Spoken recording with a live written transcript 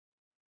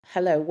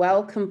Hello,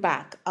 welcome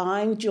back.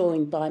 I'm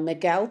joined by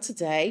Miguel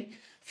today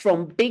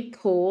from Big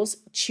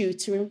Cause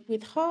Tutoring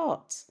with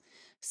Heart.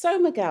 So,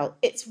 Miguel,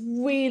 it's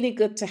really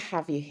good to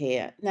have you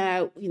here.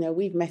 Now,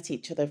 we've met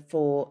each other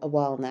for a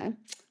while now.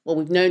 Well,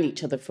 we've known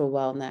each other for a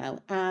while now,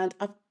 and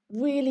I'm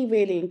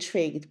really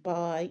intrigued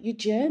by your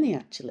journey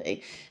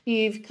actually.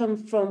 You've come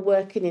from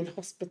working in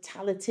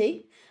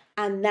hospitality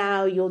and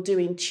now you're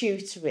doing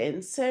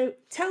tutoring. So,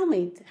 tell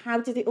me, how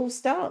did it all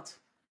start?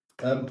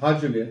 Hi,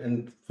 Julian,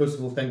 and first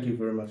of all, thank you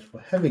very much for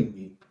having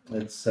me.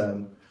 I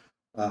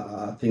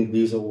think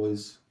these are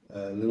always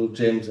little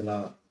gems, and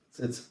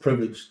it's a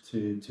privilege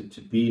to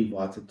be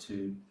invited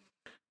to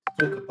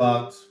talk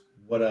about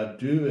what I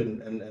do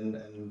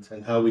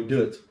and how we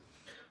do it.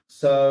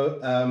 So,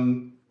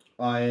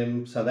 I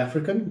am South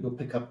African. You'll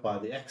pick up by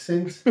the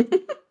accent.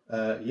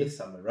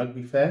 Yes, I'm a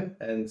rugby fan,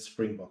 and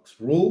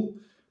Springboks rule,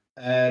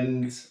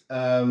 and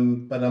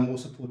but I'm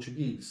also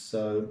Portuguese.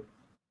 So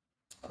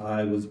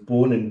I was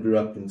born and grew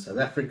up in South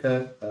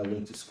Africa. I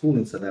went to school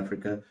in South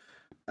Africa.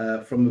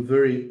 From a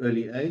very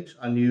early age,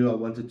 I knew I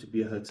wanted to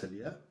be a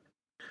hotelier.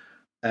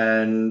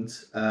 And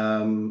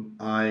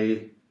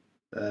I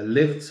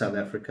left South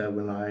Africa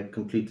when I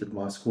completed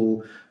my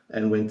school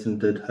and went and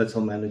did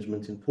hotel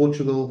management in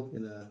Portugal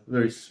in a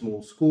very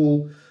small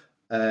school.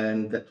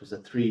 And that was a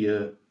 3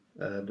 year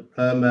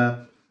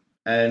diploma.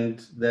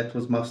 And that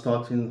was my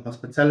start in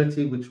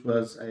hospitality, which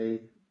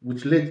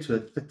led to a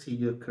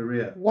 30-year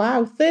career.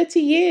 Wow,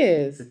 30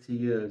 years. 30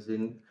 years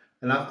in,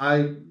 and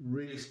I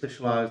really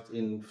specialized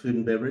in food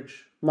and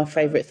beverage, My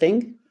favorite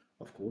thing.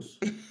 of course.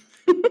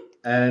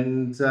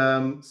 And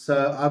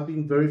so I've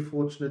been very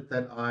fortunate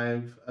that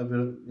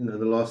over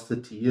the last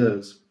 30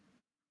 years,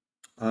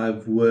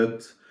 I've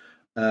worked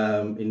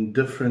in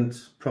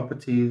different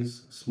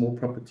properties, small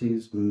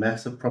properties,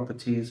 massive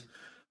properties.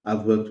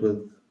 I've worked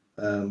with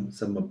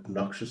some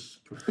obnoxious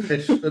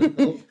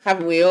professionals,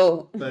 Haven't we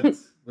all? but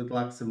with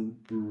like some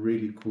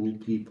really cool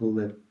people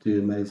that do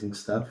amazing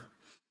stuff.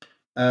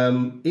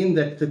 In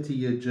that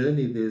 30-year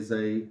journey, there's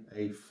a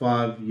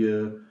 5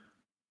 year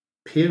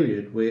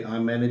period where I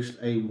managed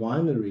a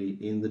winery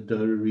in the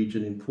Douro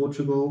region in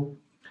Portugal.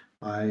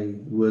 I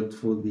worked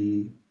for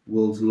the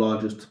world's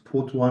largest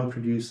port wine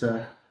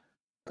producer,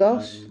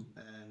 Gosh,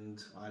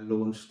 and I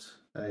launched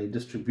a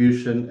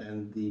distribution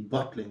and the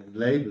bottling and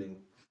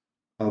labeling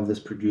of this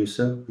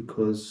producer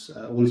because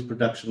all his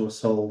production was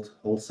sold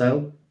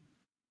wholesale.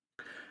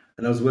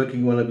 And I was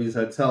working in one of his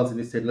hotels, and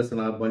he said, "Listen,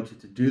 I want you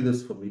to do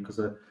this for me because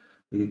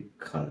we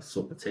kind of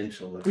saw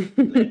potential, and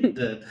clearly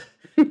did."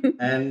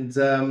 And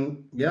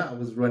yeah, I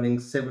was running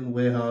 7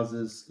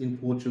 warehouses in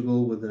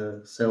Portugal with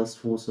a sales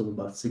force of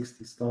about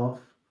 60 staff.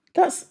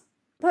 that's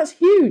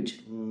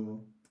huge.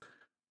 Mm.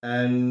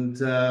 And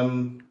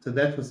so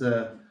that was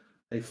a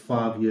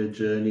 5 year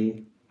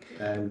journey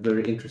and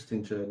very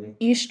interesting journey.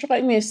 You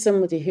strike me as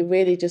somebody who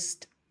really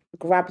just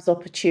grabs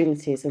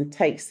opportunities and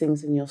takes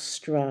things in your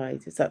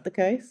stride. Is that the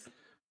case?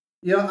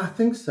 Yeah, I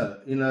think so.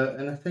 And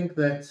I think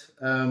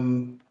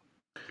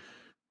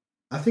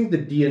the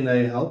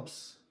DNA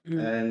helps, Mm.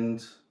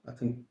 and I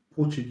think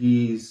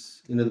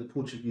Portuguese, the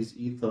Portuguese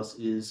ethos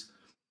is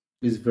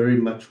very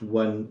much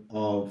one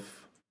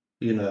of,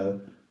 you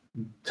know,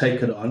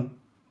 take it on.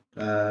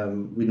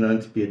 We're known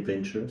to be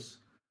adventurous.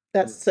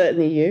 That's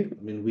certainly you.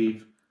 I mean,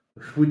 we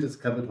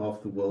discovered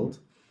half the world,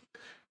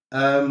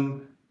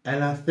 and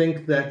I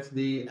think that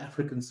the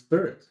African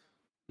spirit,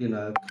 kind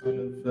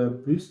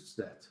of boosts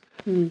that.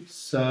 Mm.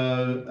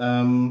 So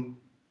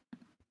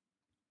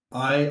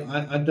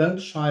I don't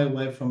shy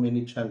away from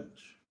any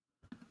challenge,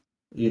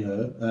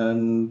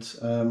 and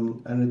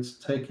it's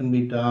taken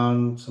me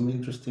down some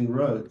interesting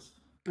roads.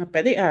 I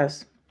bet it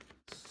has.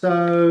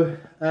 So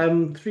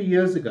 3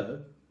 years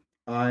ago,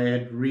 I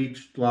had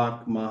reached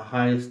like my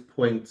highest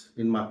point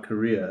in my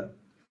career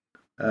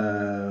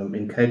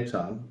in Cape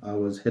Town. I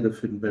was head of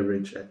food and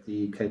beverage at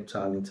the Cape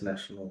Town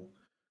International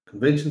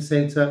Convention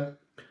Center.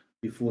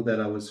 Before that,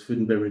 I was food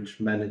and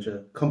beverage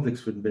manager, complex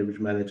food and beverage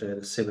manager at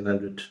a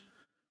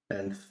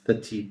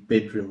 730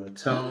 bedroom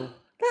hotel.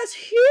 That's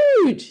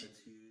huge.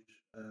 That's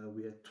huge.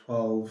 We had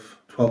 12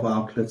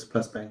 outlets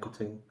plus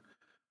banqueting.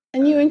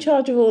 And you're in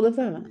charge of all of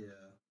that?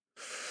 Yeah,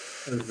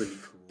 it was really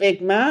cool.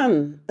 Big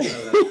man. I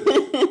loved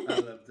it. I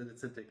loved it.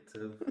 It's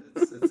addictive.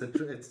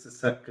 It's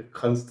just like a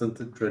constant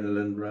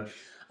adrenaline rush.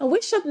 I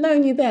wish I'd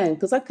known you then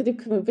because I could have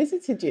come and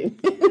visited you.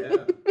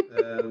 Yeah.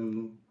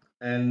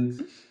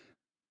 And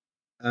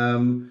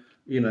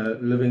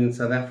living in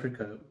South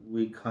Africa,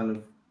 we kind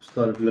of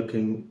started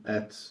looking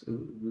at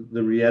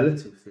the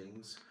reality of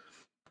things,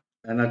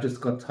 and I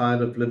just got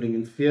tired of living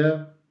in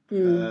fear.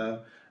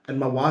 And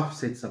my wife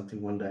said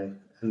something one day,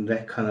 and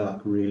that kind of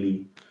like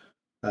really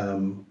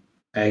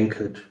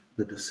anchored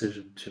the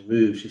decision to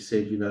move. She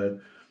said,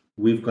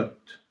 we've got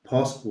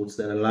passports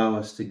that allow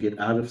us to get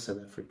out of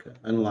South Africa,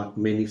 unlike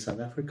many South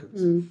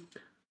Africans.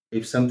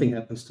 If something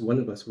happens to one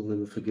of us, we'll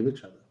never forgive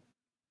each other.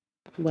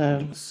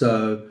 Wow.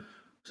 So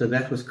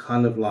that was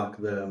kind of like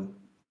the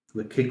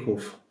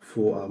kickoff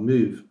for our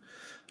move.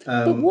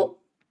 But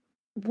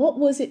What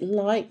was it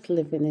like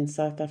living in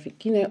South Africa?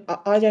 You know,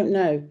 I don't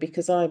know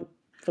because I'm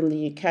from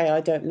the UK.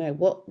 I don't know.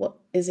 What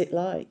is it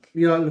like?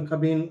 Yeah, look, I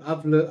mean, I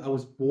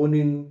was born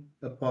in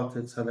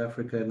apartheid South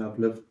Africa, and I've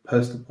lived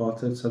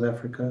post-apartheid South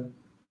Africa,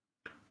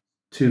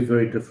 two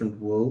very different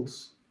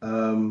worlds.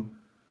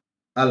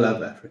 I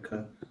love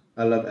Africa.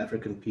 I love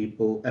African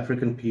people.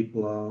 African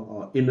people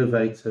are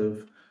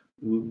innovative.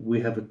 We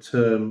have a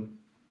term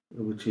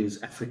which is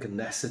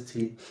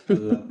Africanacity. I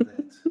love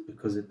that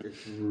because it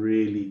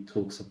really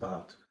talks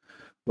about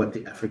what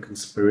the African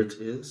spirit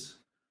is.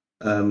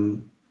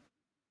 Um,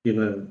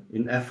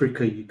 in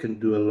Africa, you can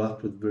do a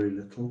lot with very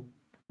little.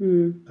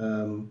 Mm,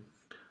 Um,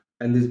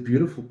 and there's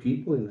beautiful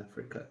people in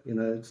Africa.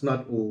 It's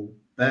not all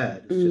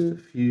bad. It's just a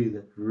mm, few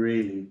that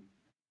really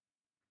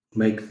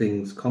make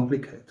things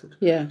complicated.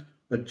 yeah.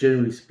 But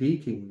generally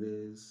speaking,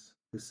 there's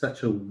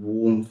such a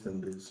warmth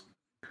and there's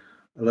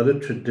a lot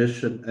of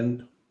tradition.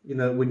 And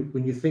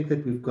when you think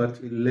that we've got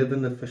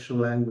 11 official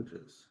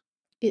languages,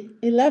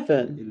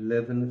 11.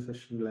 11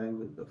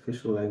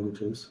 official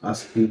languages. I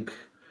speak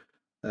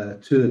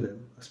two of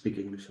them. I speak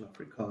English and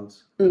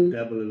Afrikaans. I Mm,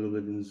 dabble a little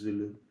bit in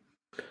Zulu.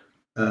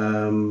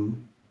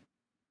 Um,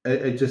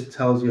 it just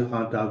tells you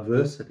how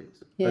diverse it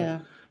is. yeah.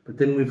 But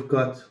then we've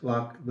got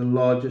like the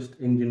largest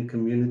Indian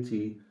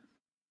community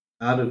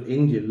out of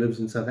India lives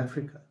in South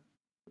Africa.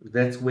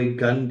 That's where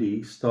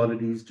Gandhi started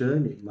his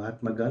journey,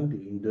 Mahatma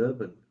Gandhi in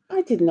Durban,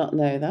 I did not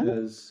know that.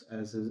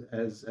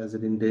 as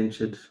an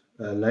indentured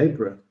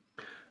labourer,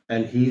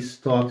 and his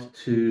start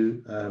to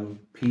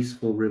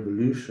peaceful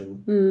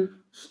revolution Mm,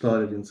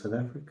 started in South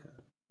Africa.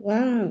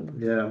 wow.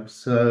 Yeah,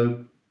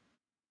 so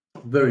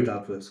very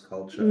diverse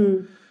culture,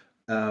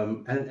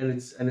 Mm,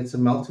 and it's a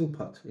melting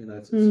pot.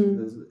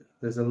 mm,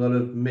 There's a lot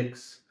of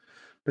mix,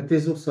 but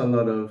there's also a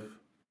lot of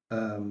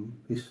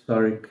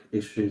historic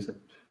issues that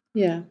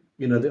yeah.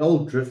 the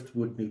old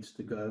driftwood needs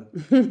to go.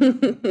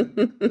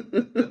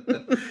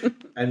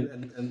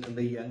 and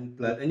the young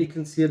blood, and you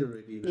can see it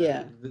already.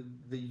 Yeah.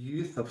 The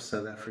youth of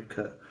South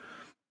Africa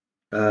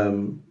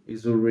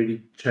is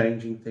already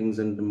changing things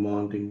and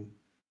demanding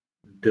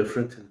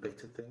different and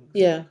better things.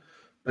 Yeah.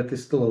 But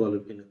there's still a lot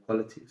of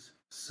inequalities.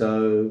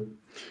 So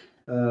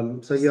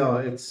yeah,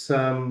 it's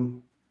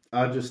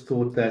I just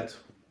thought that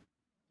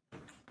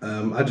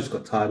I just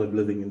got tired of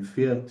living in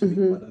fear, to be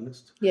quite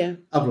honest. Yeah.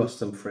 I've lost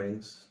some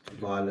friends to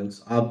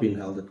violence. I've been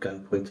held at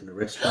gunpoint in a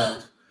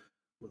restaurant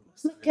with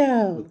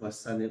my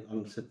son,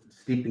 Miguel,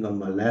 sleeping on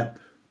my lap.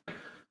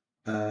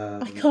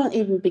 I can't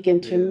even begin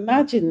to Yeah,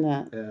 imagine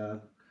that. yeah.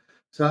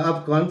 So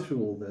I've gone through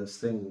all those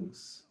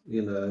things,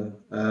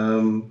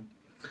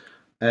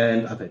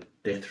 and I've had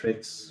death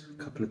threats a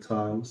couple of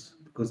times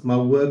because my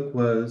work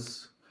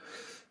was,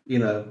 you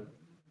know,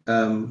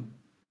 um,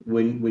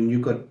 when you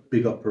got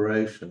big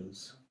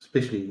operations,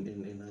 especially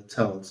in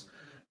hotels,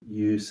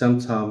 you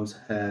sometimes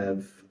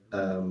have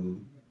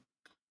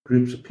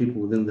groups of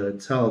people within the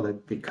hotel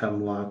that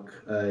become like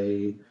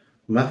a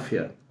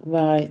mafia.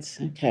 Right.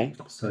 Okay.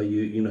 So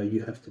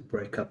you have to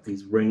break up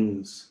these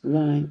rings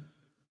Right.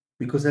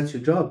 because that's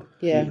your job,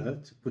 Yeah.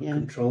 to put Yeah.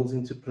 controls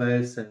into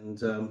place. And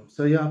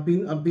so yeah, I've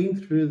been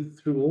through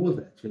all of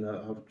that.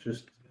 I've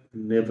just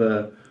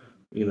never,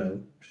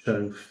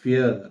 shown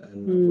fear,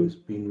 and I've always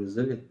been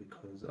resilient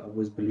because I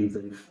always believe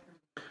that if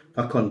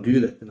I can't do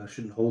that, then I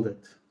shouldn't hold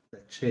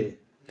that chair.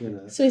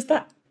 So is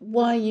that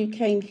why you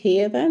came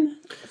here then?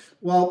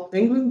 Well,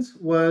 England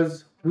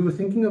was. We were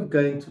thinking of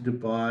going to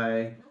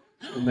Dubai,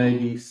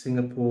 maybe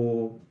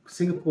Singapore.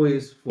 Singapore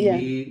is for Yeah.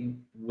 me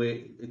where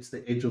it's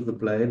the edge of the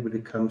blade when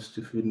it comes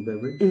to food and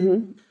beverage.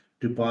 Mm-hmm.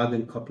 Dubai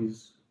then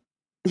copies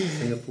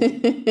Singapore,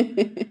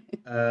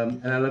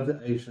 and I love the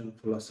Asian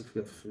philosophy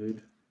of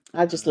food.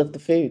 I just love the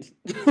food.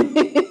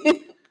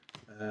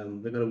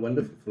 They've got a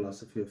wonderful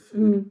philosophy of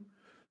food.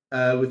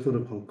 We thought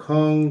of Hong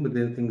Kong, but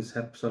then things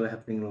started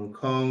happening in Hong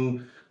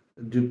Kong.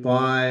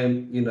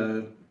 Dubai,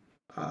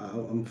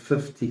 I'm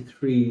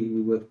 53,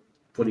 we were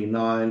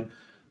 49.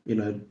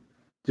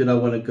 Did I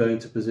want to go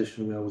into a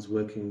position where I was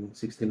working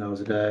 16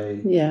 hours a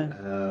day? Yeah.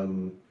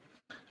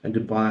 And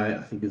Dubai,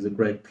 I think, is a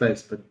great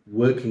place, but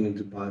working in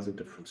Dubai is a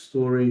different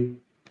story.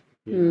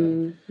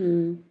 And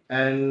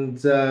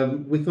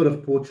we thought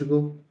of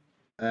Portugal,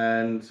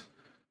 and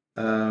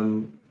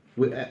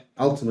we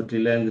ultimately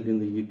landed in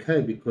the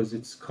UK because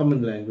it's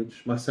common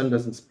language. My son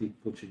doesn't speak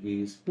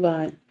Portuguese.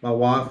 Right. My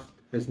wife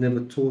has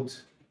never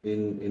taught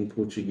in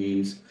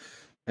Portuguese.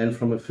 And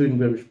from a food and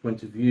beverage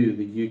point of view,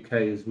 the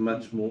UK is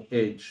much more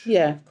edge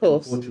Yeah, of than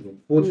course. Portugal.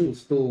 Portugal's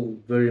still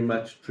very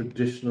much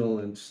traditional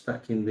and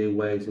stuck in their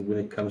ways when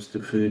it comes to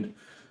food.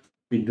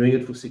 Been doing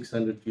it for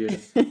 600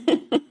 years.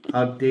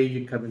 How dare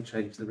you come and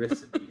change the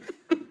recipe?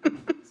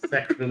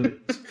 Sacrilege.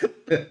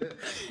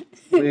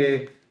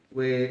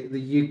 where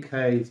the UK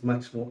is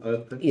much more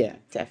open. Yeah,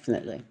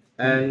 definitely.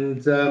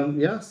 And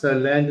yeah, so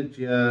landed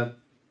here.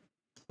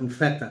 In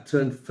fact, I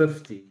turned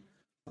 50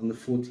 on the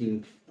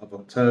 14th of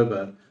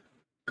October,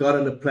 got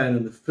on a plane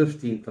on the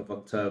 15th of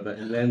October,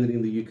 and landed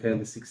in the UK on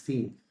the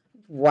 16th.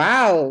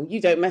 Wow, you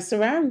don't mess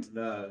around.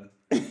 No.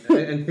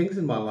 And things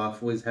in my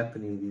life always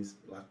happen in these,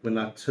 like when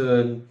I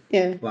turn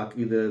Yeah. like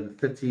either the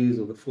 30s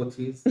or the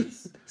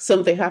 40s,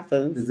 Something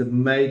happens. there's a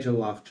major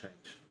life change.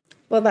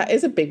 Well, that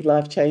is a big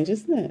life change,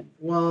 isn't it?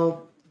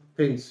 Well,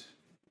 depends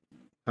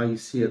how you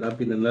see it. I've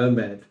been a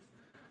nomad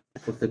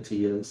for 30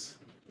 years.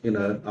 In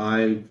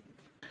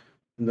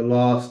the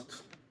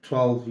last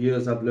 12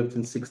 years, I've lived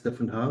in 6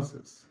 different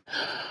houses,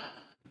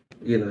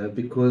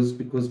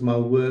 because my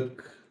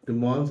work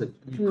demands it.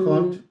 You Hmm.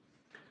 can't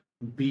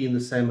be in the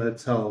same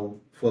hotel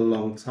for a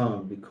long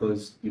time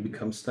because you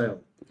become stale.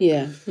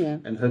 Yeah, yeah.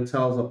 And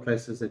hotels are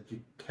places that you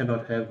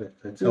cannot have that.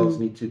 Hotels Mm.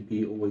 need to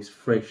be always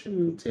fresh and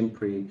Mm.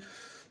 contemporary.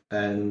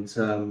 And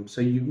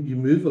so you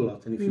move a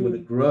lot. And if you want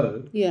to Mm.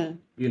 grow, Yeah.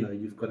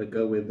 you've got to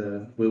go where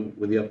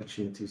the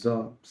opportunities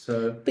are.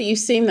 So But you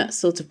seem that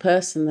sort of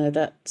person, though,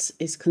 that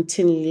is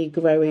continually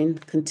growing,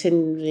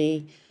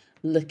 continually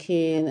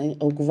looking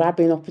or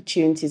grabbing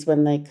opportunities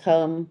when they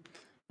come.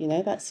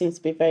 That seems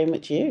to be very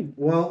much you.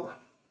 well,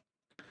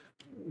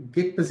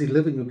 get busy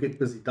living or get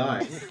busy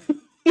dying.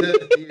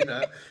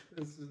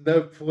 There's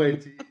no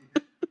point.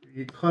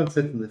 You can't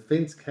sit in the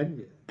fence, can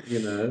you?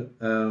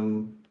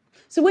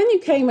 So when you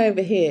came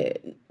over here,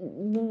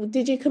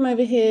 did you come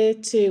over here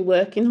to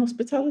work in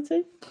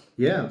hospitality?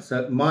 Yeah.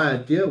 So my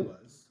idea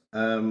was,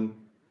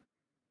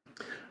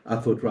 I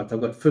thought, right,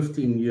 I've got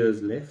 15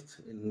 years left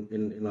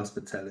in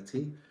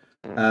hospitality.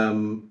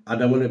 I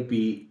don't want to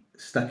be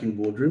stuck in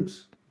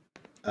boardrooms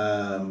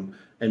and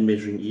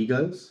measuring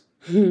egos.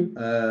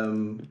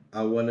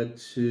 I wanted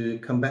to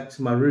come back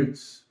to my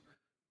roots,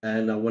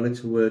 and I wanted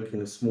to work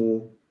in a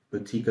small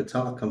boutique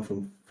hotel. I come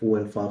from 4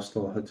 and 5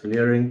 star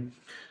hoteliering,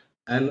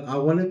 and I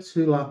wanted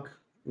to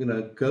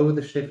go with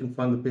the chef and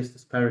find the best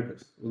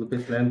asparagus or the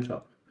best lamb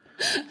chop.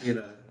 You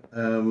know,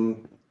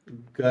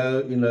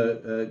 go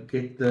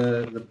get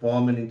the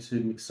barman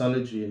into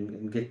mixology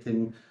and get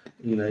them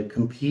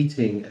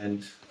competing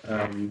and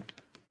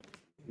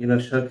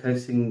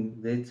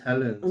showcasing their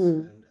talents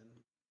Mm.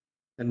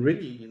 and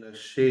really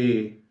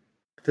share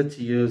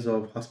 30 years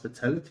of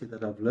hospitality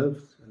that I've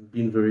lived and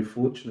been very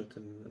fortunate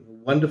and a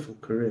wonderful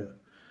career.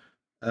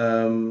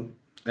 Um,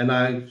 and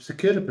I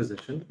secured a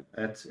position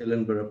at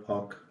Ellenborough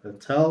Park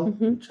Hotel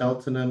Hmm. in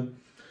Cheltenham,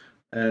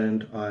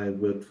 and I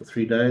worked for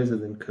 3 days,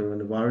 and then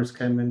coronavirus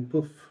came and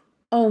poof,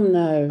 Oh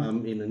no,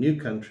 I'm in a new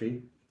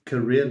country,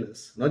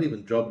 careerless, not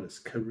even jobless,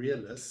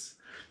 careerless,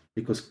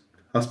 because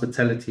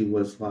hospitality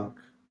was like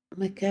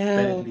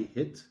Miguel. badly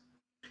hit.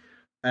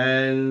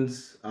 And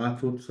I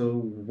thought, so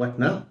what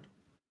now?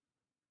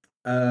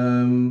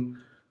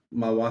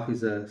 My wife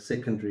is a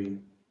secondary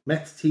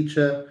maths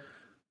teacher,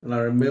 and I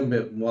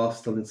remember while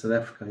still in South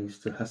Africa, I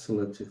used to hustle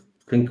her to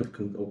think of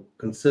or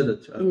consider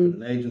to open Mm.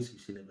 an agency.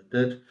 She never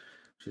did.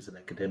 She's an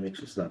academic.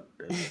 She's not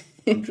an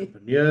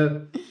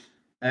entrepreneur.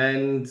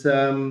 And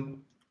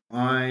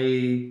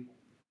I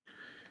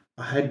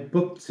I had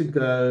booked to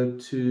go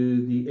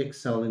to the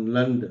Excel in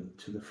London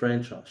to the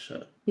franchise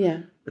show,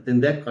 Yeah. but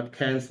then that got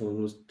cancelled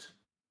and was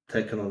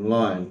taken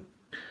online.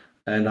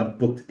 And I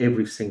booked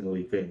every single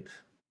event.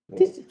 Well,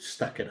 Did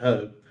stuck at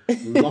home,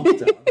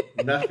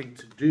 lockdown, nothing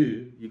to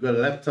do. You got a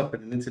laptop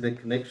and an internet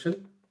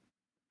connection.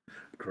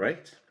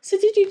 Great. so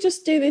did you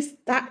just do this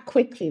that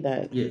quickly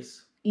though?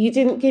 Yes. You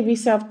didn't give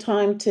yourself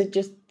time to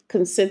just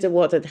consider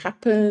what had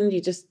happened.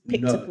 You just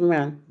picked up No. and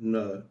ran.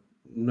 No.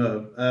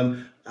 No.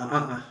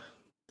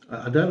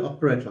 I don't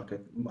operate like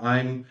it.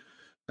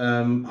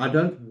 I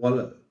don't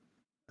wallow.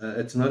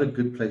 It's not a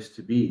good place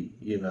to be.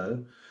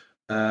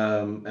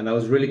 And I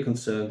was really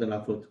concerned, and I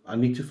thought I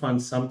need to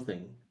find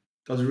something.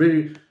 I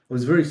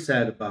was very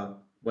sad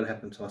about what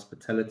happened to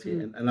hospitality,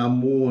 Mm. and I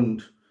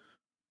mourned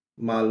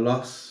my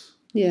loss,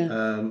 Yeah.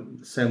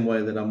 same way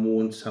that I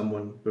mourned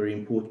someone very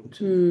important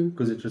to me, Mm.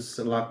 because it was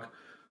like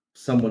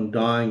someone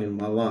dying in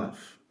my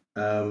life.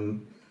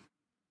 Um,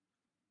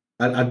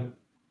 I, I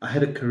I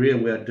had a career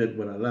where I did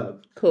what I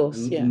loved, Of course.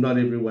 and Yeah. not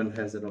everyone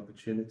has that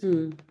opportunity.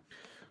 Mm.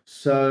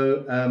 So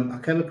I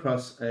came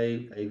across a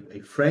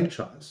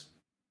franchise,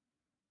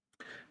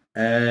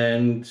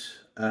 and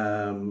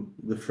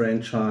the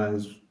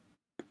franchise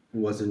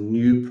was a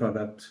new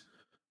product,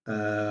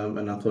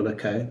 and I thought,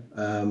 okay,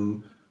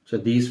 so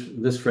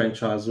this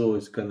franchisor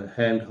is going to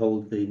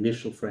handhold the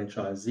initial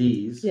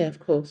franchisees, Yeah. Of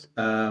course.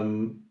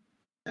 and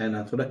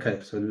I thought, okay,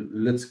 so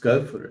let's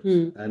go for it.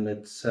 Mm.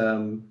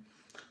 And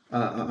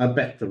I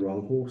backed the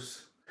wrong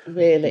horse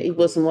Really, it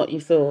wasn't because, what you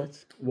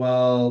thought.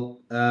 well,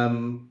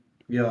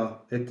 yeah,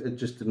 it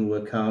just didn't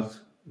work out.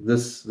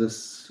 This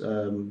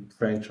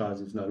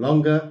franchise is no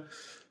longer.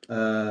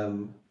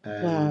 And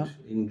Wow.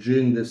 in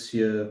June this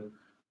year,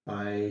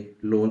 I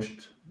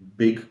launched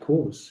Big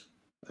Course,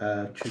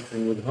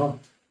 Tutoring with Heart.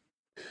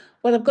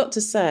 Well, I've got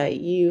to say,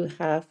 you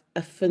have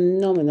a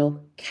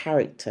phenomenal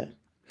character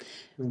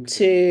Thank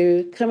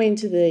you. to come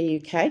into the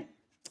UK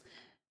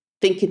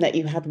thinking that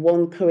you had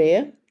one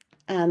career.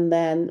 And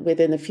then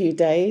within a few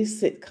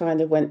days, it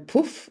kind of went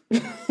poof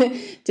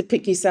to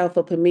pick yourself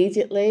up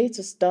immediately,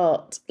 to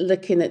start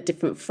looking at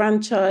different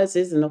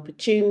franchises and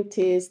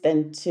opportunities,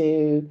 then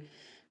to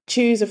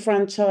choose a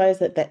franchise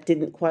that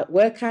didn't quite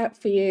work out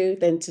for you,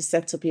 then to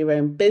set up your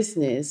own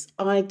business.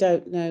 I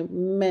don't know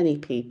many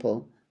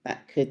people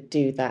that could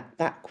do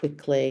that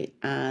quickly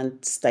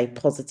and stay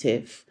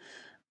positive,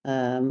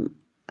 um,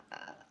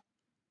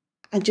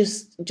 and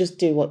just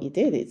do what you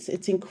did.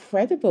 It's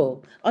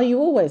incredible. Are you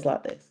always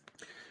like this?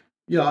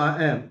 Yeah,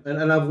 I am,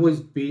 and I've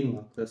always been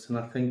like this, and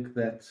I think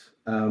that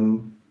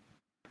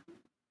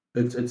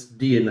it's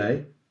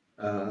DNA.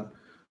 Uh,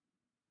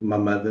 my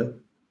mother,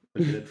 I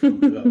get it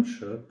from her, I'm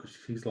sure, because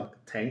she's like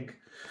a tank.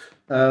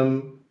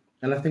 And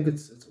I think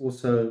it's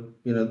also,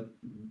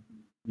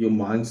 your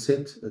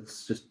mindset.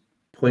 It's just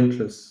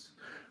pointless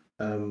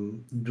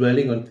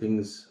dwelling on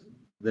things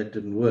that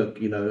didn't work.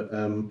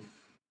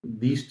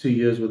 These 2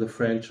 years with the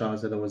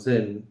franchise that I was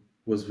in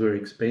was very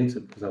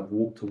expensive because I've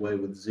walked away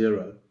with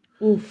zero.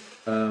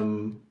 Oof.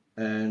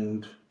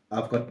 And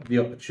I've got the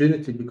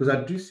opportunity, because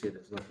I do see it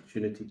as an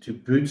opportunity, to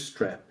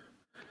bootstrap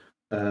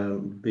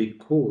big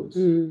cause.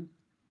 Mm,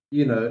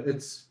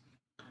 It's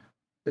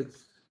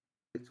it's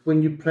it's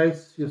when you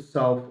place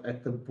yourself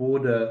at the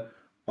border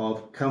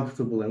of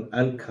comfortable and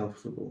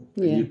uncomfortable,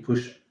 and yeah. you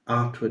push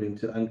outward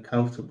into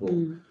uncomfortable,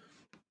 Mm.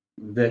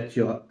 that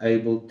you're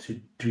able to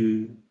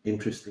do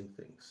interesting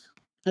things.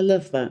 I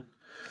love that.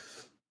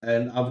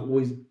 And I've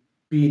always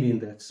been in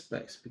that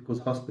space, because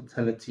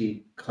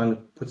hospitality kind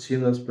of puts you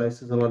in those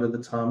places. A lot of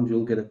the time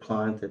you'll get a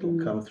client that will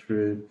Mm. come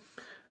through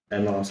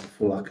and ask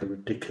for like a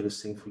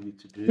ridiculous thing for you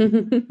to do.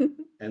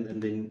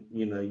 And then,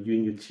 you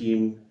and your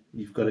team,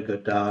 you've got to go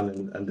down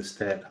and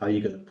understand how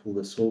you're going to pull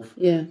this off,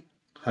 Yeah.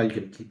 how you're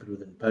going to keep it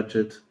within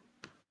budget.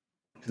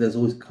 There's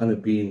always kind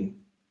of been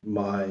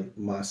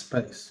my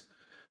space.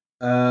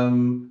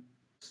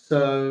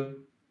 So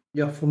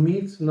yeah, for me,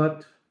 it's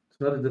not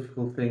a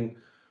difficult thing,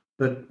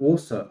 but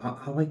also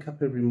I wake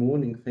up every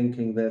morning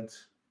thinking that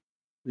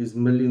there's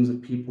millions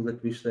of people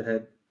that wish they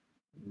had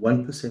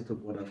 1%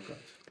 of what I've got.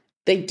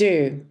 They do,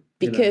 You know,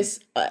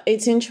 because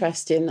it's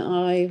interesting.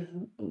 I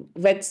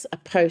read a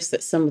post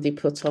that somebody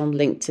put on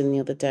LinkedIn the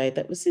other day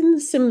that was in a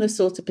similar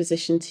sort of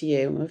position to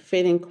you, and were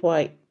feeling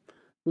quite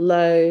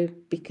low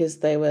because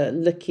they were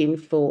looking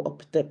for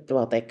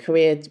well, their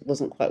career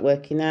wasn't quite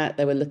working out.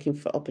 They were looking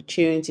for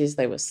opportunities.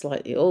 They were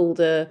slightly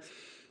older,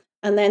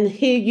 and then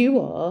here you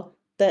are,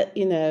 that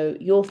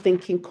you're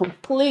thinking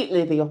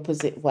completely the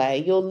opposite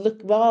way. You're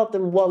rather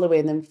than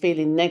wallowing and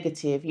feeling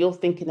negative, you're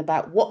thinking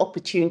about what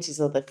opportunities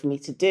are there for me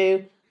to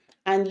do.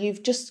 And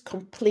you've just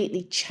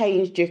completely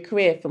changed your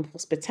career from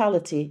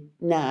hospitality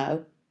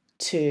now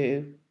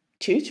to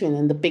tutoring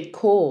and the big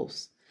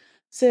course.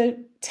 So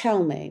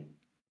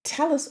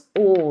tell us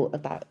all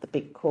about the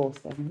big course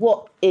then.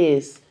 What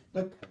is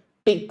okay.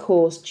 big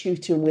course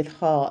tutoring with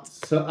heart?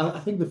 So I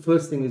think the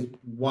first thing is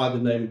why the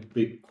name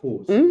Big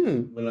Cause.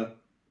 Mm.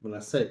 When I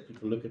say it,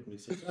 people look at me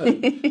and say, "Oh,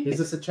 is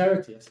this a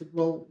charity?" I said,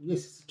 "Well,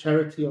 yes, it's a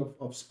charity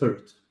of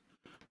spirit.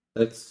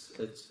 It's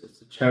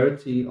a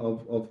charity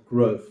of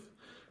growth."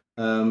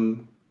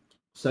 Um,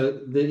 so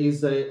there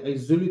is a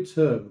Zulu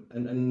term,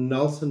 and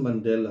Nelson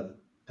Mandela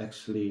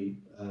actually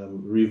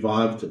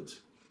revived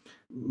it.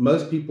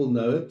 Most people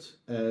know it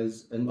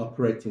as an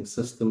operating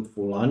system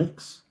for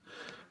Linux,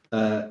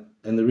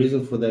 and the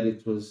reason for that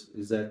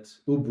is that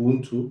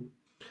Ubuntu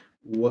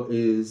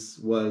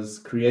was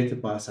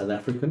created by a South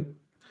African,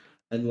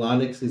 and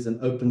Linux is an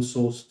open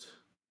sourced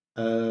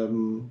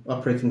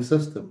operating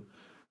system.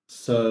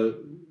 So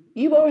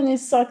You are an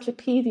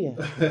encyclopedia.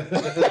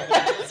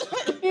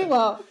 You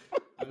are.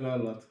 I know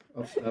a lot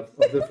of stuff,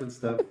 of different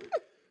stuff.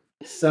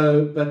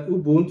 So, but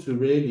Ubuntu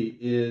really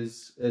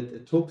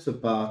it talks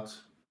about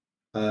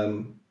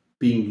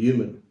being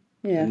human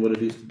Yeah. and what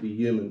it is to be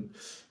human,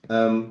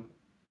 um,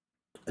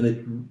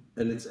 and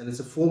it's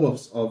a form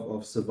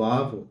of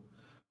survival.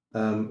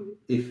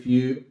 If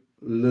you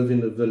live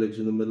in a village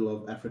in the middle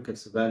of Africa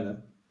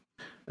savannah,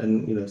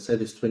 and say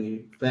there's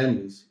 20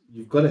 families,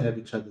 you've got to have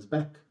each other's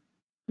back.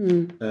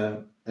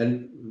 Mm.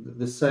 And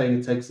the saying,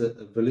 "It takes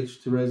a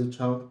village to raise a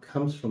child,"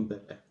 comes from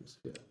that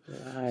atmosphere.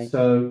 Right.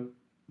 So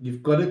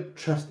you've got to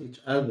trust each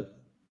other,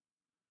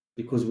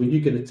 because when you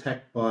get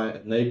attacked by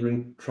a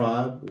neighboring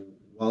tribe or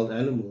wild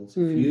animals,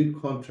 if you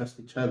can't trust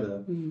each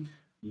other,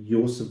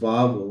 your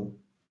survival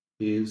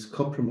is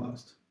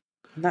compromised.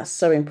 And that's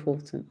so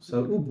important.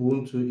 So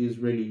Ubuntu is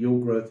really your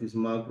growth is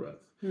my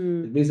growth.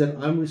 It means that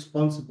I'm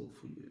responsible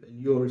for you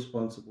and you're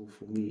responsible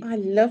for me. I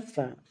love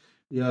that.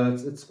 Yeah,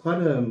 it's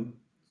quite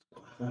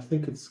I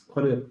think it's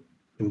quite an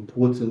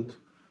important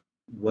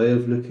way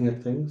of looking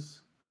at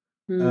things.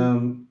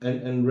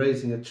 And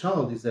raising a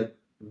child is that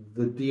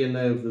the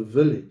DNA of the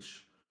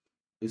village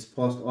is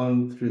passed on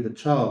through the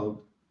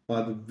child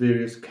by the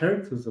various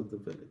characters of the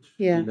village.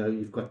 Yeah.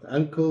 You've got the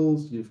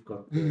uncles, you've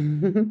got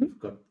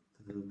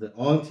the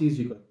aunties,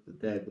 you've got the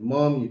dad, the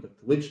mom, you've got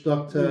the witch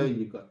doctor,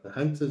 you've got the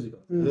hunters, you've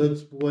got the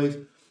herds boys,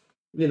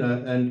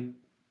 and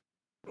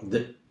the,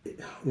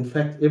 in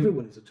fact,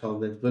 everyone is a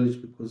child in that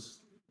village, because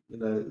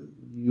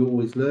you're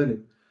always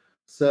learning.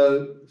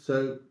 So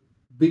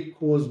big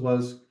cause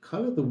was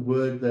kind of the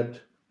word that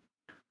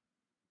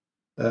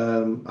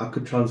I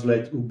could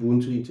translate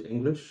Ubuntu into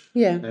English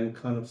Yeah. and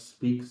kind of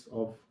speaks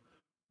of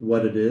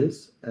what it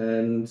is.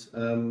 And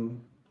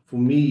for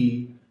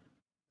me,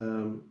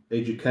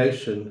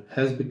 education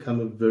has become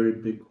a very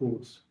big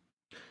cause.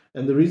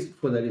 And the reason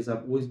for that is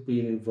I've always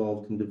been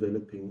involved in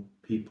developing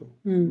people,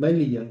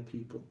 mainly young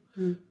people.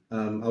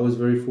 I was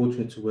very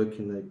fortunate to work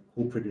in a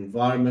corporate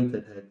environment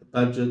that had the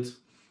budget.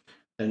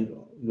 And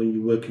when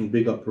you work in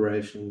big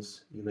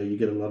operations, you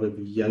get a lot of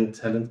young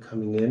talent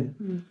coming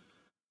in.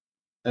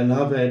 And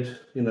I've had,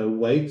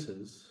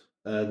 waiters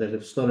that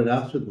have started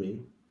out with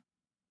me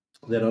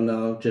that are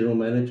now general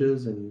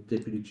managers and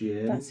deputy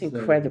That's GMs and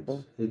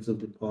incredible. heads of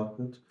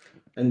department.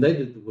 And they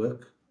did the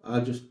work. I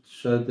just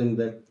showed them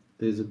that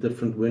there's a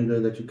different window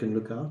that you can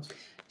look out.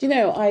 Do you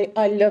know,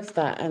 I love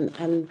that.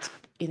 And,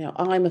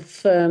 I'm a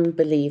firm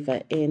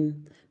believer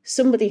in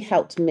somebody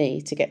helped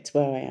me to get to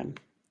where I am.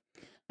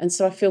 And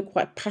so I feel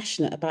quite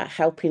passionate about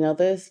helping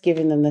others,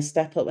 giving them the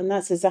step up. And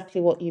that's exactly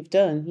what you've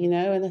done,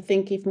 And I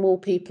think if more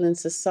people in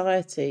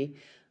society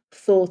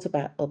thought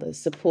about others,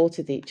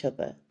 supported each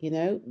other,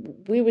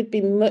 we would be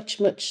much,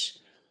 much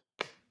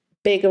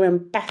bigger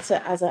and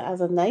better as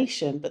a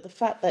nation. But the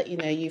fact that,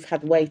 you've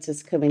had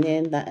waiters coming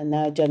in that are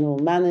now general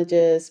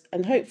managers,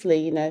 and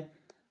hopefully,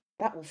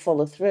 that will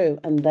follow through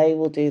and they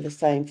will do the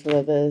same for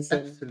others.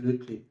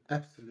 Absolutely,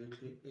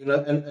 absolutely.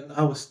 And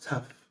I was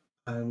tough.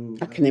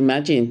 I can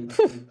imagine.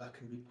 I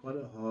can be quite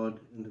a hard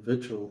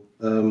individual.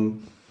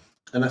 And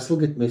I still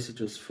get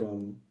messages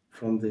from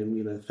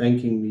them,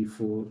 thanking me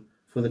for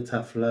the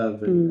tough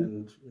love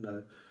and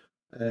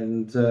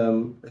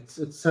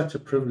it's such a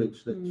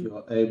privilege that you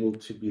are able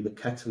to be the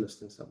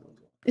catalyst in someone's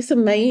life. It's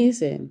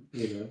amazing.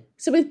 You know.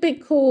 So with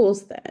Big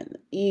Cause then,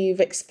 you've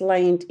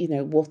explained,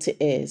 what it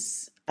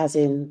is, as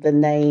in the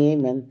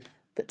name,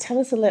 but tell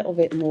us a little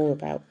bit more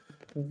about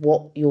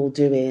what you're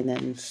doing.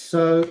 And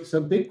so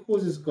Big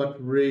Cause has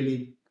got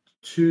really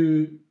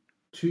two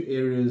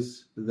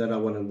areas that I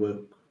want to work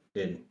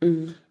in.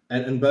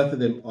 And both of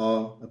them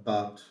are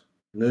about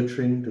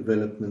nurturing,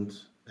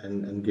 development,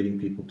 and getting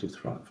people to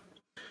thrive.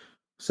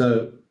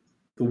 So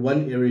the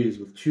one area is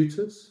with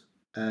tutors,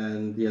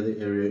 and the other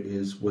area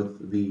is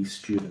with the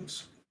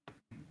students.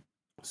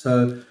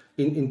 So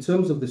in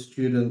terms of the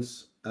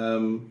students,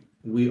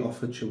 we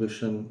offer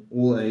tuition,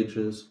 all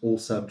ages, all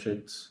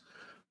subjects.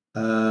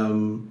 A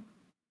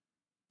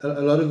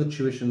lot of the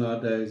tuition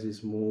nowadays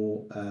is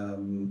more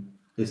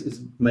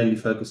is mainly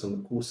focused on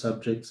the core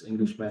subjects,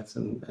 English, maths,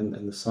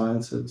 and the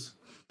sciences.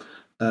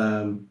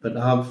 But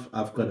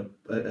I've got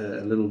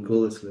a little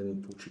girl that's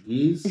learning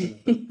Portuguese, and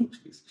I've got a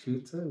Portuguese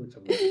tutor, which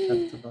I'm very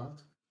chuffed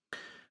about.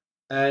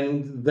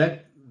 And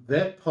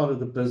that part of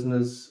the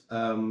business,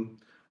 I'm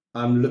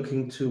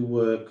looking to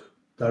work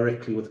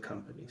directly with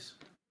companies.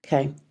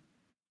 Okay.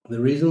 The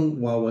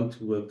reason why I want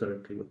to work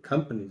directly with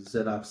companies is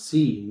that I've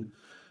seen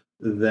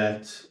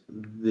that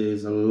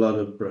there's a lot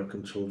of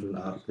broken children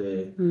out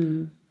there,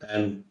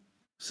 and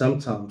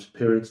sometimes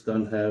parents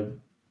don't have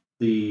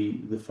the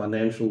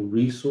financial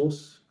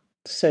resource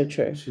So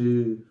true.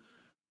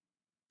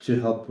 to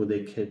help with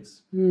their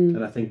kids.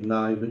 And I think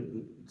now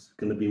it's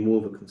going to be more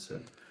of a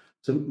concern.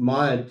 So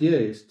my idea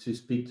is to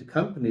speak to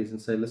companies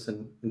and say,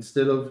 listen,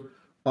 instead of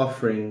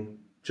offering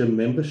gym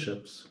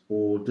memberships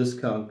or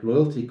discount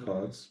loyalty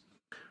cards,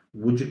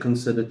 would you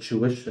consider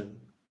tuition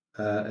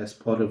as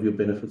part of your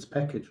benefits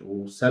package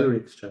or salary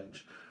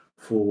exchange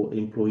for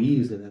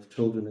employees that have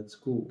children at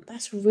school?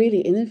 That's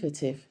really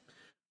innovative.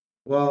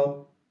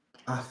 Well,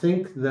 I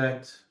think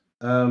that,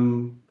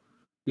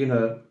 you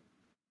know,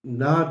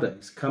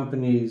 nowadays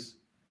companies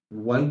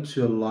want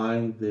to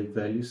align their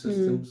value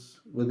systems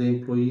with their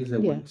employees. They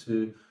want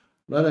to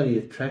not only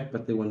attract,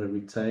 but they want to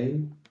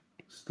retain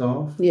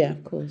staff. Yeah,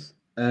 of course.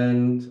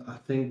 And I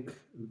think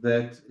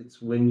that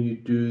it's when you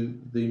do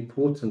the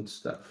important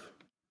stuff,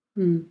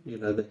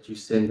 that you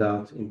send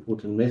out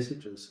important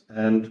messages.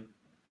 And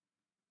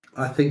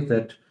I think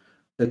that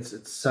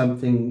it's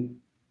something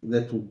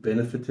that will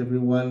benefit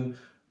everyone,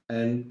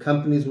 and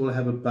companies will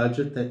have a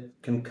budget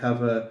that can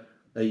cover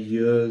a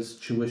year's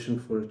tuition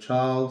for a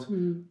child,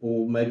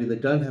 or maybe they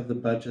don't have the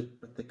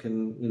budget, but they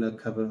can,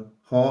 cover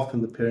half,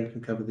 and the parent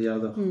can cover the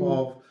other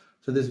half.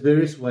 So there's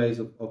various ways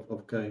of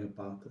going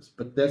about this,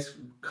 but that's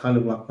kind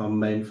of like my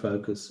main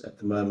focus at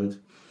the moment,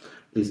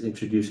 is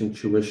introducing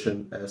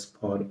tuition as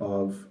part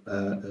of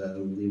the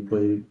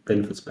employee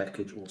benefits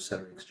package or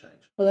salary exchange.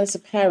 Well, as a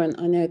parent,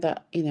 I know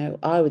that,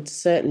 I would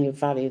certainly have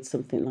valued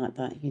something like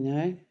that,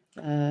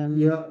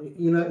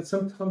 Yeah,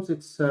 sometimes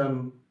it's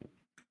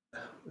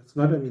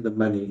not only the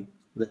money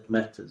that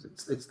matters;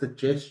 it's the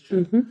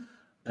gesture,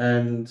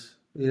 and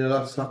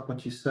that's like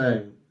what you're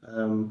saying.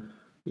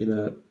 You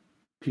know,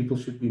 people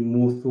should be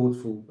more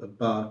thoughtful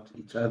about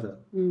each other,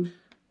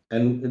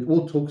 and it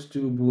all talks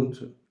to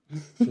Ubuntu.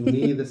 To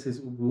me, this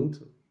is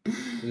Ubuntu.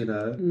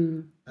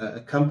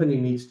 A company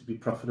needs to be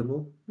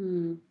profitable.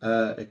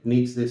 It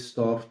needs their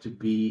staff to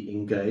be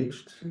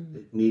engaged.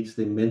 It needs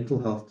their mental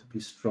health to be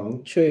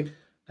strong. True.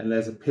 And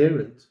as a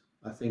parent,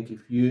 I think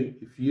if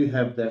you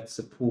have that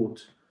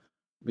support,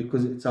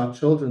 because it's our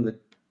children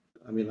that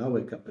I mean, I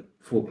wake up at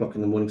 4 o'clock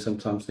in the morning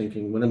sometimes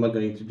thinking, what am I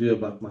going to do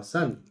about my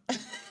son?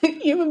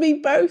 You and me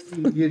both.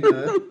 You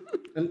know,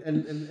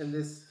 and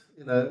there's,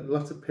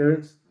 lots of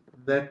parents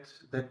that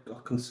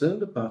are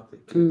concerned about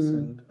their kids,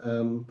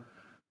 and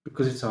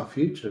because it's our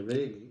future,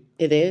 really.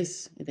 It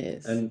is. It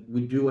is. And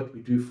we do what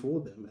we do for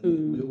them,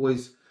 and we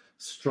always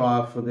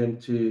strive for them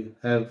to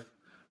have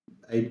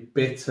a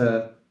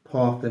better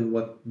path than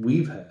what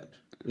we've had,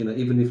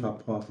 even if our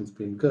path has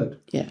been good.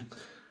 Yeah.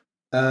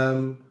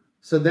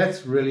 So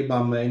that's really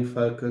my main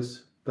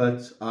focus,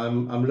 but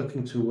I'm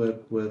looking to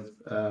work with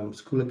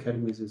school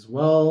academies as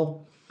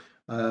well.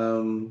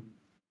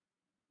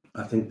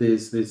 I think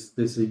there's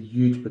a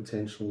huge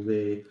potential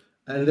there,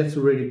 and that's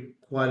already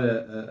quite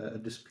a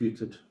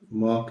disputed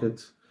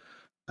market.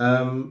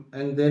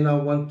 And then I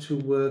want to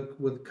work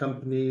with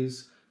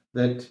companies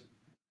that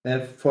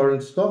have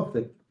foreign staff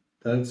that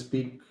don't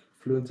speak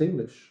fluent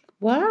English.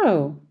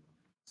 Wow.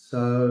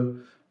 So,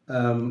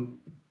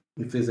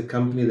 if there's a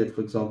company that,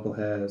 for example,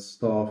 has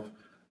staff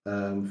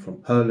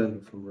from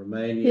Poland, from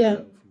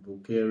Romania, from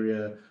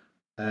Bulgaria,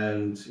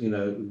 and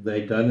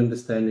they don't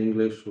understand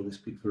English or they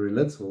speak very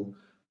little,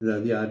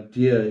 the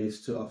idea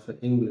is to offer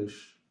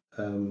English,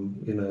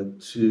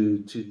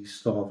 to the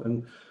staff,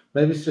 and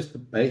maybe it's just the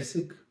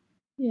basic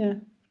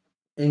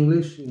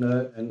English,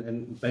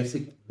 and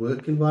basic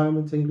work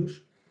environment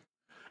English,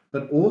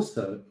 but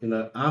also,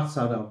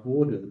 outside our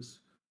borders,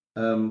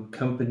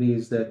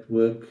 companies that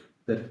work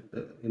that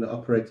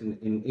operate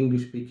in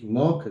English speaking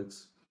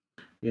markets,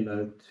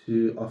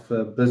 to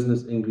offer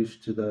business English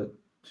to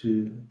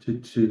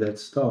that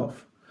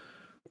staff.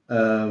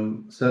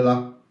 So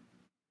like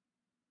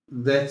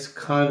that's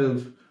kind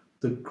of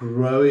the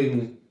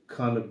growing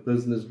kind of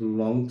business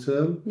long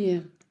term.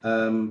 Yeah.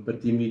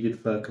 But the immediate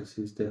focus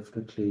is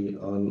definitely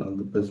on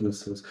the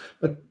businesses.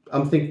 But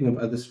I'm thinking of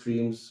other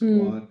streams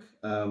like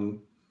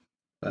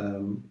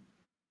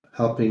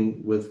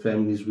helping with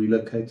families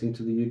relocating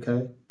to the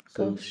UK.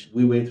 So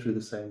we went through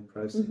the same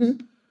process.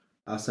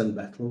 Our son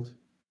battled.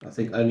 I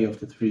think only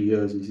after 3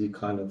 years is he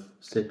kind of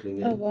settling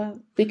in. Oh wow!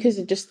 Because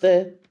of just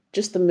the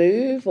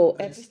move or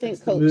everything,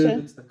 it's culture. The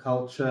move, it's the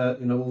culture.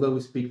 Although we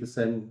speak the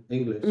same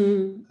English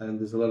and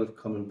there's a lot of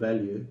common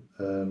value,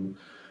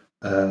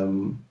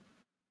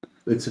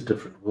 it's a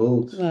different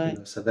world.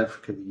 Right. South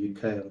Africa, the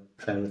UK are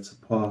planets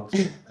apart,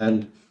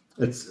 and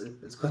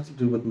it's got to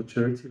do with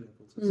maturity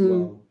levels as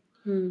well.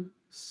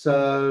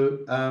 So,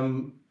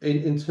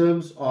 in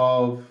terms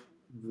of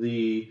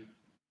the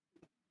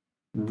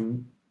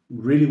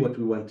really what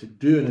we want to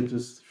do, and it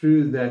was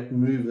through that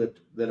move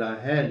that I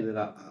had that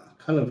I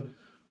kind of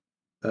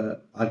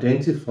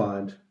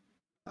identified.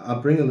 I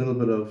bring a little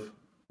bit of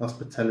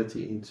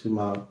hospitality into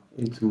my.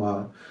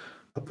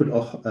 I put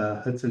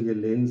hotelier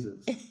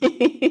lenses,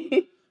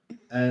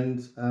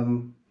 and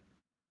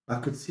I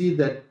could see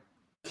that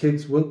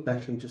kids weren't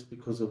battling just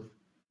because of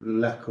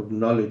lack of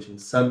knowledge in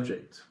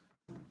subject.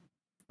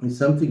 It's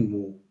something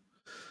more.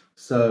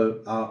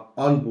 So our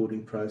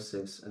onboarding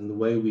process and the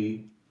way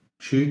we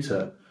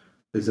tutor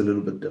is a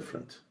little bit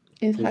different.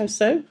 How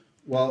so?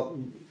 Well,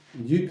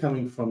 you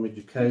coming from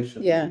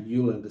education,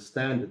 you'll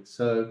understand it.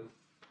 So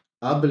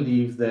I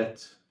believe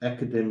that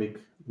academic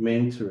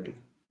mentoring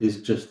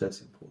is just as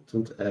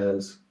important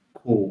as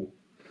core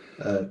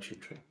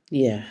tutoring.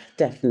 Yeah,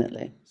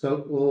 definitely.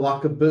 So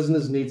like a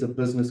business needs a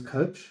business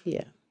coach,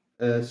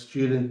 a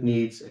student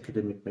needs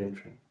academic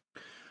mentoring.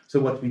 So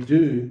what we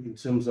do in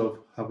terms of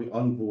how we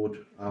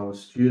onboard our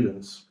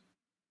students,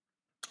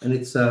 and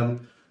it's a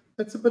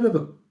bit of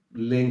a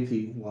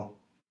lengthy, well,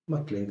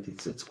 not lengthy,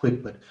 it's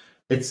quick, but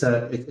it's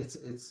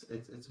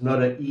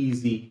not an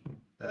easy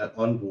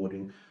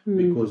onboarding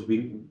because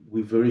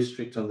we're very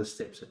strict on the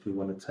steps that we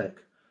want to take.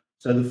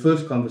 So the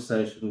first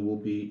conversation will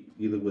be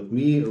either with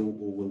me or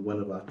with one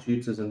of our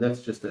tutors, and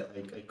that's just a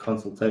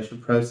consultation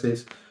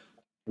process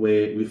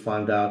where we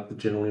find out the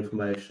general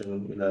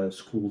information,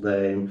 school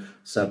name,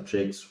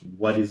 subjects,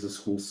 what is the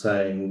school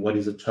saying, what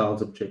is a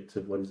child's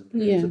objective, what is a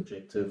parent's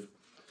objective,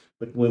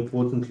 but more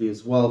importantly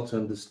as well to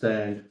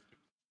understand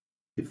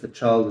if the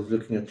child is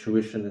looking at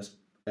tuition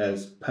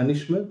as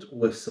punishment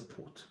or as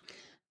support.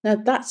 Now,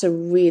 that's a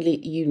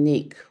really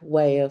unique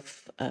way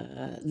of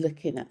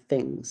looking at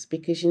things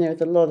because,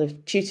 with a lot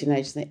of tutoring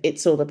agencies,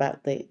 it's all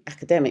about the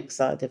academic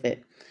side of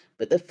it.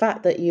 But the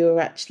fact that you're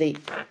actually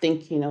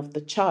thinking of the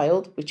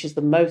child, which is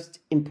the most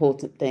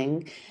important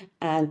thing,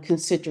 and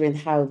considering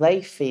how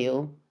they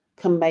feel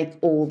can make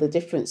all the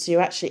difference. So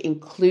you're actually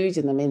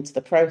including them into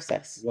the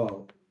process.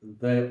 Well,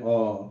 they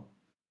are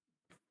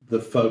the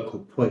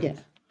focal point. Yeah.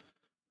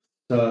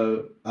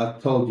 So I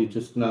told you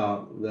just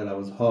now that I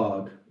was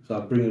hard, so I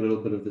bring a little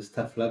bit of this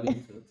tough love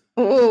into it.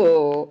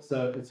 Oh.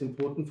 So it's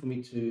important for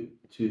me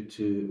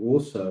to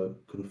also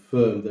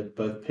confirm that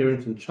both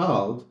parent and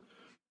child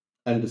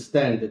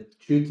understand that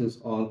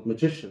tutors aren't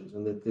magicians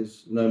and that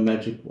there's no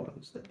magic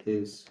ones, that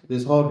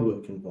there's hard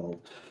work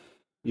involved.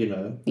 A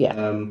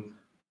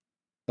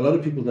lot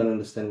of people don't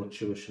understand what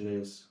tuition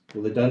is,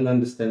 or they don't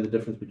understand the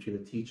difference between a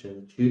teacher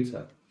and a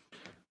tutor.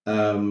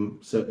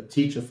 So a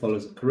teacher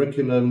follows a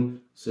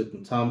curriculum,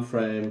 certain time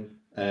frame,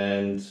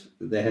 and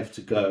they have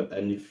to go.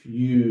 And if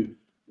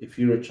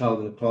you're a child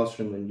in a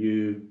classroom and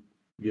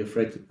you're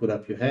afraid to put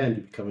up your hand,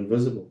 you become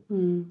invisible.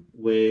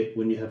 Where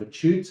when you have a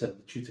tutor,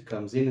 the tutor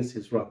comes in and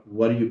says, right,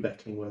 what are you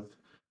battling with?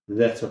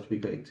 That's what we're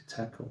going to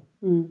tackle.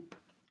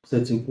 So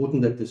it's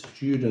important that the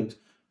student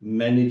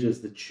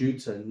manages the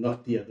tutor,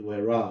 not the other way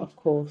around. Of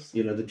course.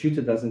 You know, the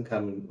tutor doesn't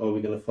come and, oh,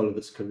 we're going to follow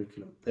this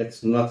curriculum.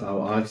 That's not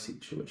how I see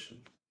tuition.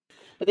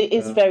 But it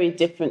is very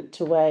different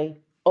to way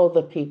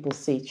other people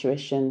see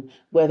tuition,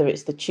 whether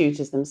it's the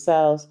tutors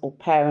themselves or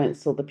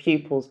parents or the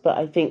pupils. But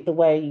I think the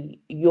way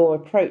you're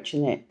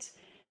approaching it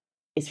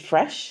is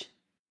fresh.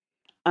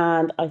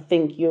 And I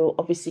think you're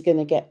obviously going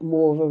to get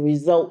more of a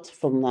result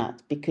from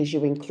that because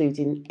you're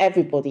including,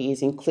 everybody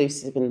is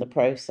inclusive in the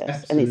process.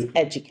 Absolutely. And it's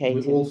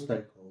educating. We're all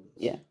stakeholders.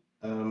 Yeah.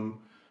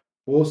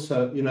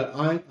 Also, you know,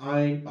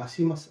 I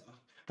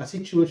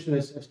see tuition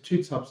as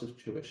two types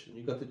of tuition.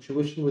 You've got the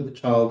tuition where the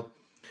child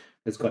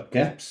has got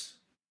gaps,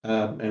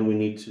 and we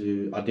need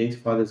to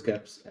identify those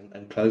gaps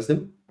and close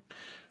them.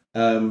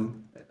 I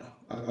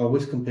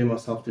always compare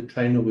myself to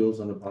trainer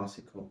wheels on a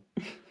bicycle.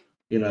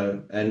 You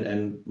know,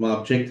 and my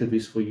objective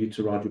is for you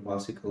to ride your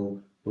bicycle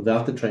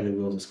without the training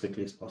wheels as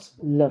quickly as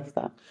possible. Love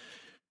that.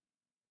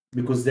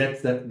 Because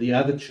that's the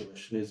other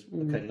tuition is,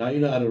 okay, now you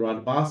know how to ride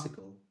a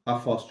bicycle. How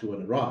fast do you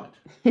want to ride?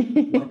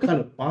 What kind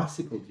of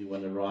bicycle do you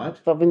want to ride?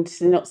 I've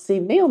obviously not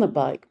seen me on a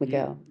bike,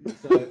 Miguel.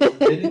 So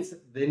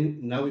then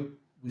now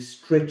we're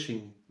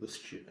stretching the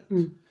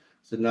student.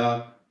 So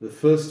now the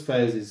first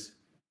phase is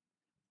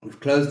we've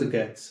closed the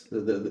gaps,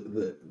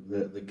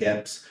 the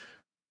gaps.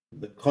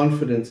 The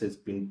confidence has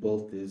been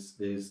built.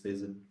 There's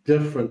a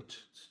different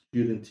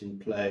student in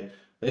play.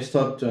 They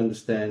start to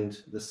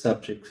understand the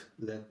subject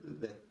that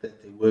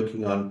they're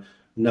working on.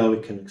 Now we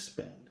can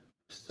expand.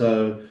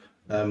 So,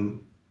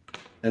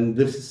 and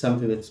this is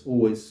something that's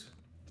always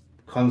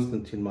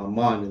constant in my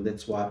mind, and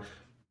that's why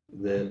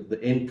the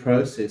end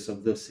process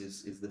of this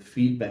is the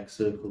feedback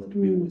circle that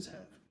we always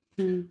have.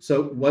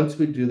 So once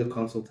we do the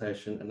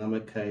consultation, and I'm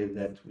okay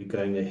that we're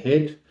going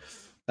ahead,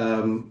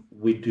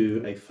 we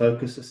do a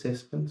focus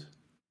assessment,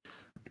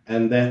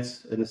 and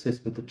that's an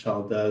assessment the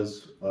child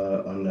does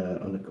on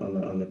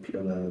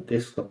a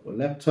desktop or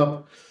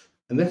laptop,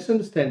 and that's to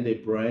understand their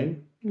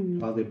brain,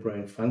 how their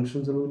brain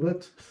functions a little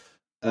bit,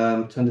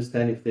 to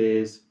understand if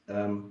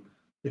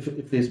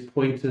there's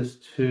pointers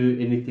to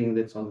anything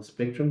that's on the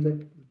spectrum that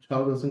the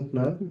child doesn't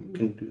know. You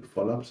can do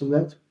follow-ups of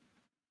that,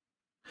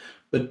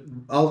 but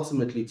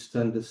ultimately it's to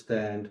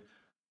understand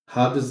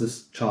how does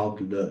this child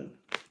learn,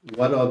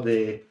 what are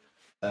their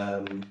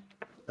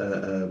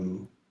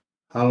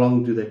how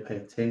long do they pay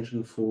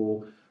attention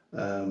for?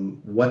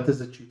 What does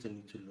the tutor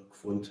need to look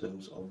for in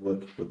terms of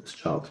working with this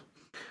child?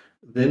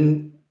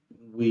 Then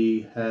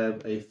we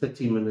have a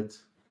 30-minute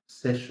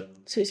session.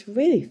 So it's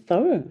really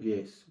thorough.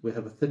 Yes, we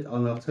have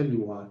and I'll tell you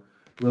why.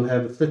 We'll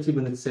have a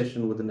 30-minute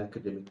session with an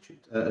academic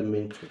tutor, a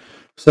mentor.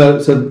 So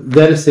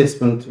that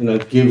assessment, you know,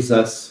 gives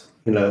us,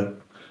 you know,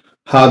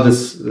 how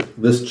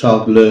this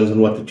child learns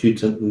and what the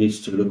tutor needs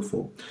to look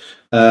for.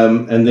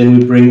 And then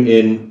we bring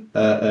in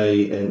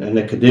an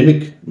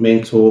academic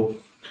mentor,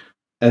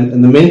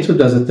 and the mentor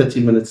does a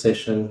 30-minute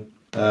session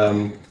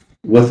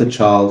with the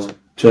child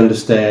to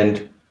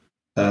understand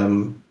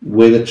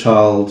where the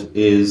child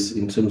is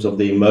in terms of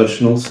the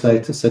emotional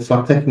status. It's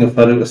like taking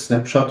a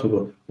snapshot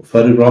or a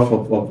photograph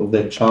of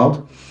that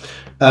child.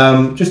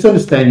 Just to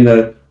understand, you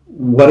know,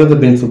 what are the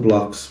mental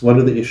blocks? What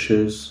are the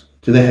issues?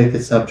 Do they hate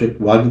the subject?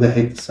 Why do they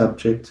hate the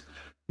subject?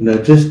 You know,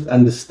 just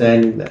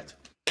understanding that.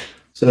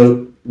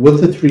 So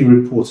with the 3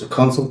 reports, a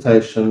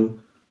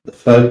consultation, the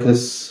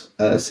focus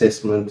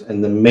assessment,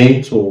 and the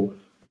mentor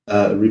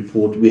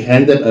report, we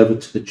hand that over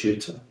to the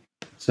tutor.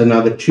 So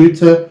now the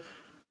tutor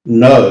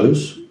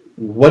knows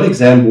what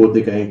exam board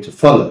they're going to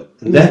follow,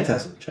 and that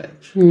doesn't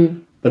change.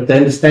 But they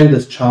understand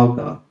this child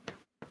now.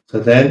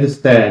 So they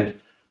understand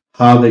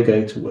how they're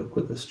going to work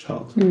with this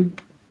child.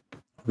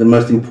 The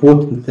most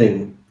important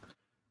thing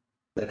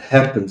that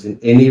happens in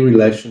any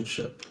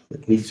relationship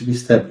that needs to be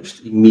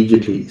established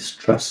immediately is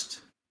trust.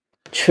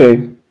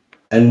 True.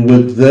 And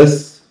with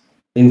this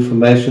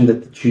information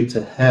that the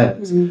tutor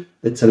has,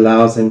 it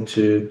allows them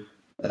to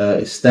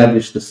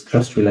establish this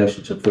trust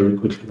relationship very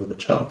quickly with the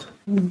child.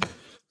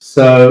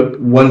 So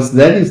once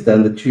that is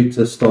done, the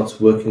tutor starts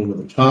working with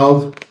the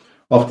child.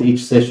 After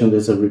each session,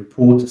 there's a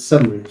report, a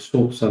summary, a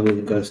short summary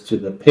that goes to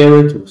the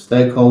parent or the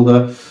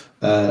stakeholder.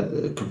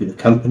 It could be the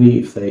company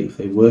if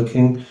they're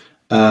working.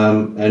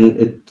 And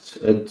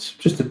it's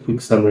just a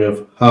quick summary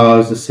of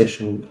how did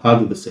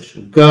the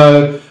session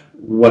go,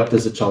 what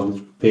does the child need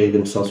to prepare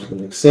themselves for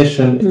the next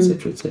session,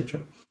 etc.,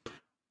 etc.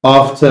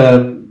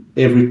 After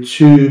every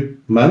 2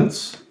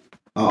 months,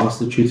 I ask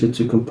the tutor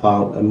to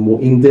compile a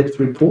more in-depth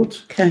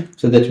report,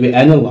 so that we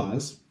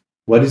analyze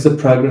what is the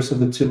progress of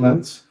the 2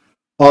 months,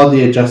 are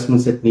the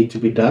adjustments that need to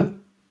be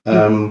done,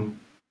 and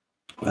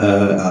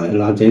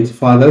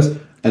identify those,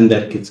 and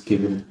that gets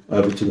given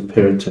over to the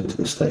parent and to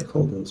the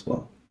stakeholder as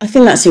well. I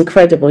think that's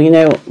incredible. You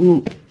know,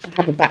 I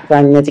have a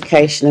background in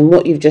education, and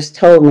what you've just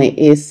told me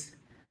is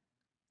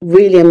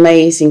really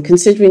amazing,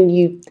 considering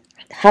you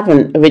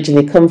haven't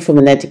originally come from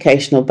an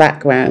educational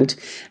background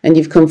and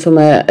you've come from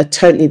a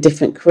totally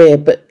different career,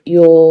 but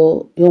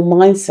your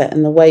mindset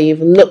and the way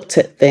you've looked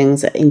at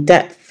things in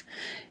depth,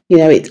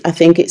 I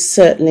think it's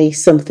certainly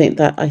something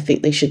that I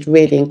think they should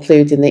really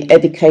include in the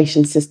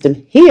education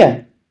system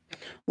here,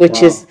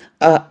 which is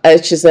Wow.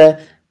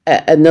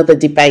 another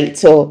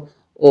debate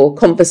or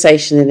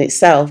conversation in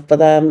itself.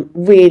 But I'm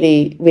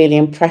really, really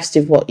impressed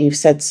with what you've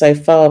said so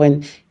far,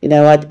 and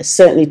I'd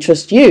certainly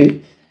trust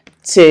you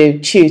to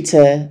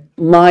tutor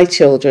my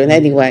children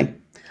Thank you. anyway.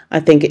 I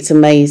think it's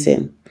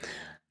amazing.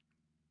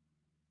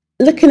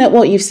 Looking at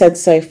what you've said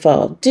so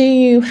far, do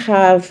you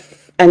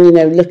have, and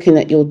looking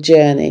at your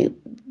journey,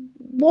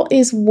 what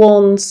is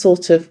one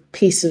sort of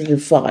piece of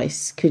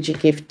advice could you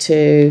give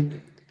to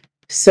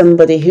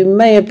somebody who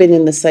may have been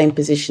in the same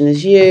position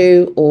as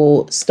you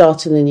or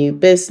starting a new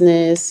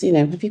business?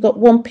 Have you got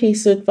one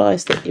piece of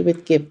advice that you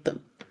would give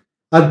them?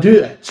 I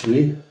do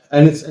actually,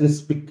 and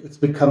it's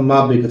become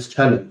my biggest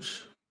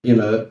challenge.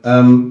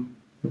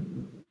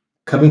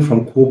 Coming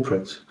from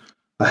corporate,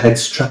 I had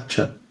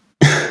structure,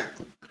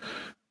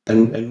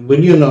 and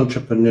when you're an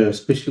entrepreneur,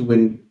 especially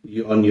when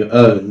you're on your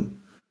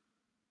own,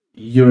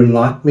 you're a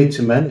nightmare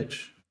to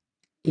manage.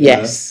 You know,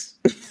 Yes,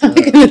 I'm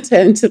going to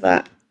turn to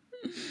that.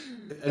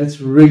 and it's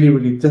really,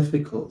 really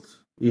difficult.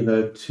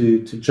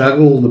 To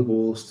juggle all the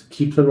balls, to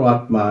keep the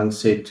right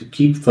mindset, to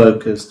keep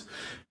focused,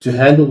 to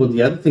handle with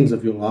the other things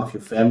of your life,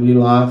 your family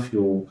life,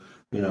 your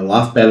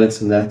life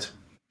balance, and that.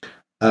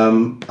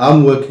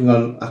 I'm working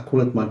on, I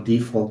call it my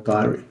default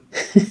diary.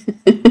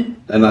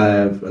 And I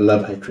have a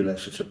love-hate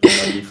relationship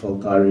with my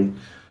default diary.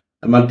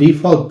 And my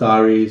default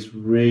diary is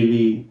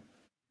really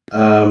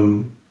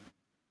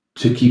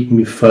to keep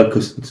me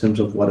focused in terms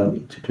of what I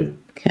need to do.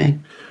 Okay.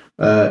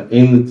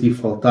 In the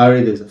default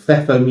diary, there's a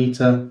FAFO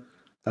meter.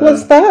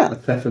 What's A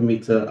that? FAFO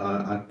meter,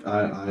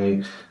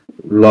 I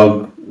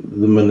log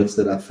the minutes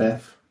that I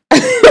faff.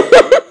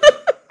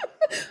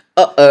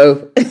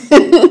 Uh-oh.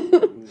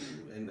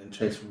 and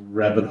chase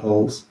rabbit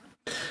holes.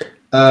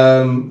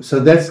 So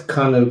that's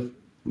kind of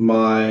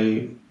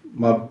my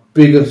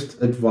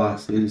biggest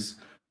advice is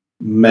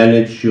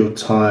manage your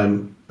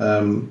time.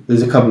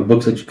 There's a couple of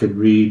books that you could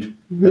read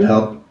that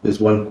help. There's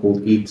one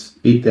called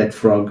Eat That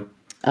Frog,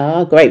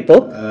 Great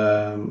book.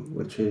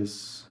 which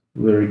is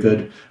very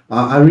good.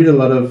 I read a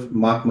lot of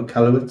Mark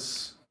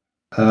McCallowitz.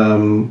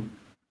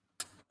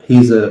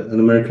 He's an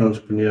American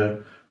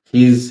entrepreneur.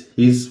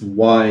 He's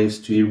wise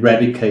to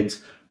eradicate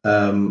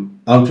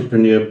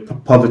entrepreneur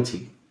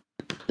poverty.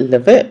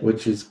 Love it.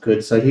 Which is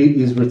good. So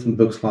he's written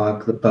books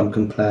like The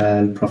Pumpkin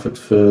Plan, Profit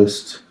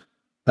First.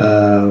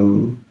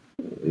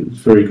 It's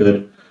very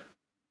good.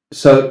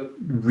 So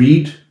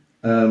read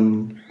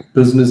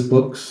business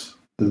books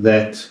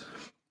that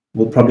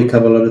will probably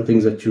cover a lot of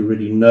things that you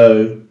already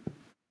know,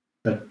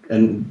 but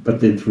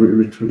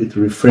it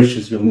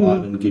refreshes your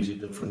mind and gives you a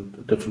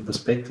different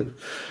perspective.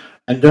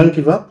 And don't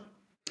give up.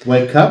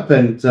 Wake up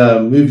and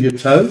move your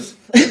toes.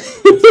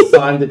 It's a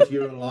sign that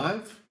you're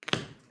alive.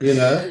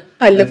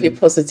 I love your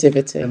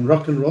positivity. And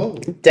rock and roll.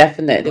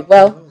 Definitely.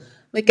 Well,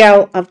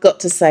 Miguel, I've got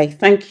to say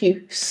thank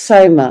you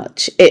so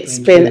much. It's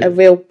been a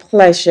real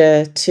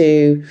pleasure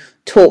to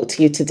talk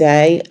to you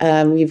today.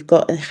 You've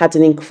had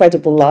an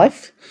incredible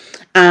life,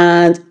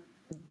 and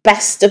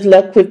best of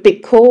luck with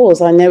Big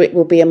Cause. I know it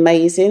will be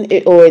amazing.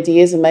 It already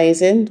is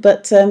amazing,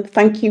 but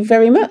thank you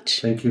very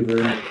much. Thank you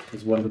very much. It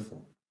was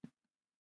wonderful.